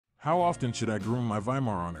How often should I groom my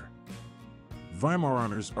Weimaraner?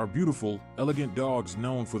 Weimaraners are beautiful, elegant dogs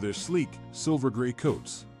known for their sleek, silver-gray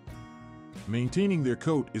coats. Maintaining their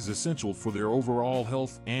coat is essential for their overall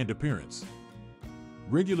health and appearance.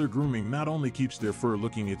 Regular grooming not only keeps their fur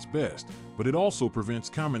looking its best, but it also prevents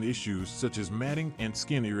common issues such as matting and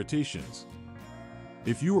skin irritations.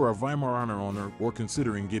 If you are a Weimaraner owner or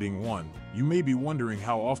considering getting one, you may be wondering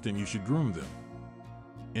how often you should groom them.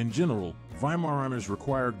 In general, Weimaraners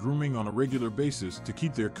require grooming on a regular basis to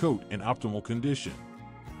keep their coat in optimal condition.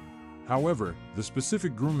 However, the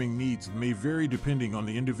specific grooming needs may vary depending on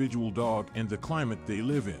the individual dog and the climate they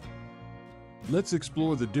live in. Let's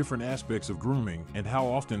explore the different aspects of grooming and how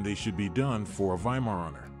often they should be done for a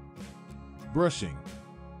Weimaraner. Brushing.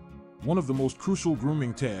 One of the most crucial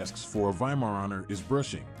grooming tasks for a Weimaraner is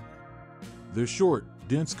brushing. Their short,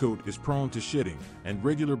 dense coat is prone to shedding, and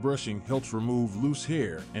regular brushing helps remove loose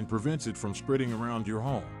hair and prevents it from spreading around your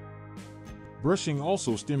home. Brushing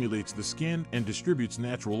also stimulates the skin and distributes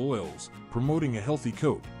natural oils, promoting a healthy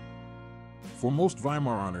coat. For most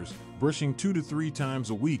Weimaraners, brushing 2 to 3 times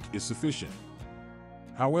a week is sufficient.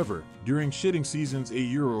 However, during shedding seasons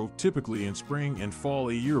typically in spring and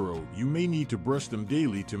fall you may need to brush them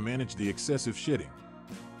daily to manage the excessive shedding.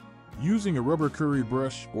 Using a rubber curry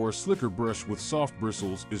brush or a slicker brush with soft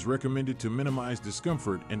bristles is recommended to minimize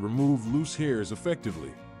discomfort and remove loose hairs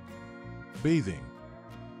effectively. Bathing.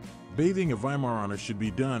 Bathing a Weimaraner should be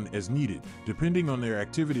done as needed, depending on their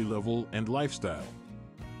activity level and lifestyle.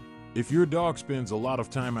 If your dog spends a lot of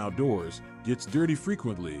time outdoors, gets dirty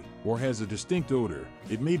frequently, or has a distinct odor,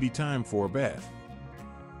 it may be time for a bath.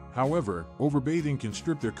 However, overbathing can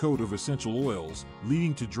strip their coat of essential oils,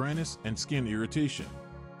 leading to dryness and skin irritation.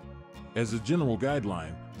 As a general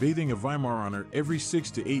guideline, bathing a Weimaraner every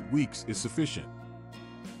 6 to 8 weeks is sufficient.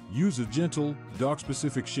 Use a gentle,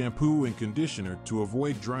 dog-specific shampoo and conditioner to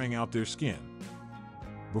avoid drying out their skin.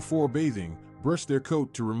 Before bathing, brush their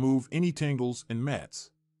coat to remove any tangles and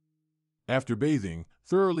mats. After bathing,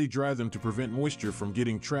 thoroughly dry them to prevent moisture from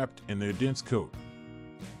getting trapped in their dense coat.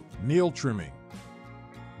 Nail trimming.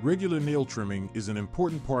 Regular nail trimming is an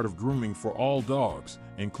important part of grooming for all dogs,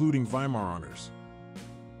 including Weimaraners.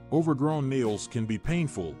 Overgrown nails can be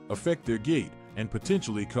painful, affect their gait, and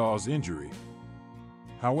potentially cause injury.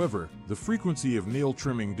 However, the frequency of nail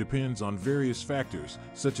trimming depends on various factors,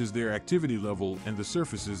 such as their activity level and the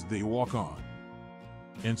surfaces they walk on.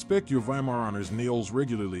 Inspect your Weimaraner's nails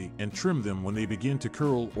regularly and trim them when they begin to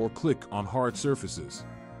curl or click on hard surfaces.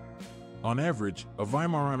 On average, a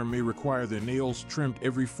Weimaraner may require their nails trimmed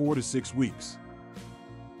every 4 to 6 weeks.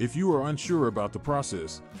 If you are unsure about the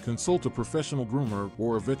process, consult a professional groomer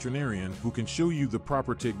or a veterinarian who can show you the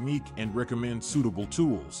proper technique and recommend suitable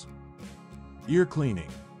tools. Ear cleaning.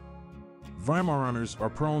 Weimaraners are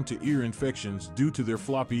prone to ear infections due to their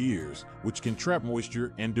floppy ears, which can trap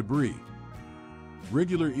moisture and debris.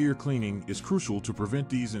 Regular ear cleaning is crucial to prevent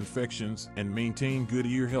these infections and maintain good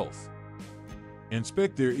ear health.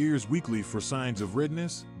 Inspect their ears weekly for signs of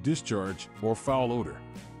redness, discharge, or foul odor.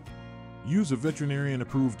 Use a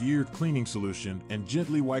veterinarian-approved ear cleaning solution and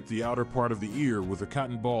gently wipe the outer part of the ear with a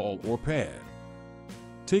cotton ball or pad.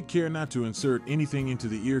 Take care not to insert anything into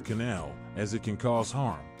the ear canal, as it can cause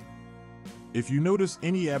harm. If you notice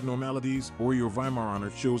any abnormalities or your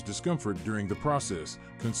Weimaraner shows discomfort during the process,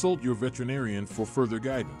 consult your veterinarian for further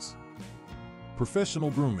guidance.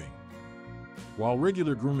 Professional grooming. While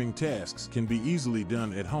regular grooming tasks can be easily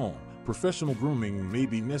done at home, professional grooming may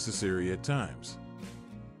be necessary at times.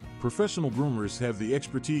 Professional groomers have the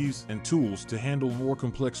expertise and tools to handle more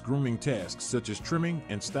complex grooming tasks such as trimming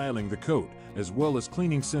and styling the coat, as well as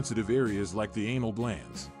cleaning sensitive areas like the anal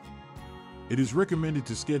glands. It is recommended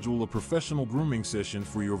to schedule a professional grooming session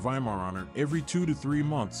for your Weimaraner every 2 to 3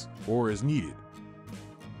 months, or as needed.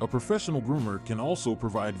 A professional groomer can also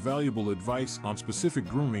provide valuable advice on specific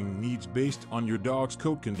grooming needs based on your dog's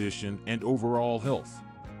coat condition and overall health.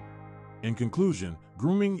 In conclusion,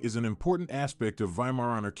 grooming is an important aspect of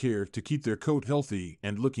Weimaraner care to keep their coat healthy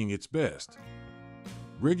and looking its best.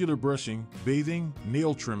 Regular brushing, bathing,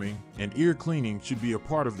 nail trimming, and ear cleaning should be a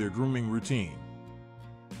part of their grooming routine.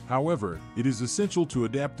 However, it is essential to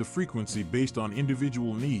adapt the frequency based on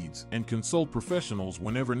individual needs and consult professionals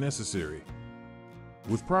whenever necessary.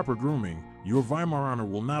 With proper grooming, your Weimaraner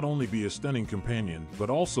will not only be a stunning companion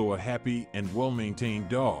but also a happy and well-maintained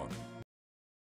dog.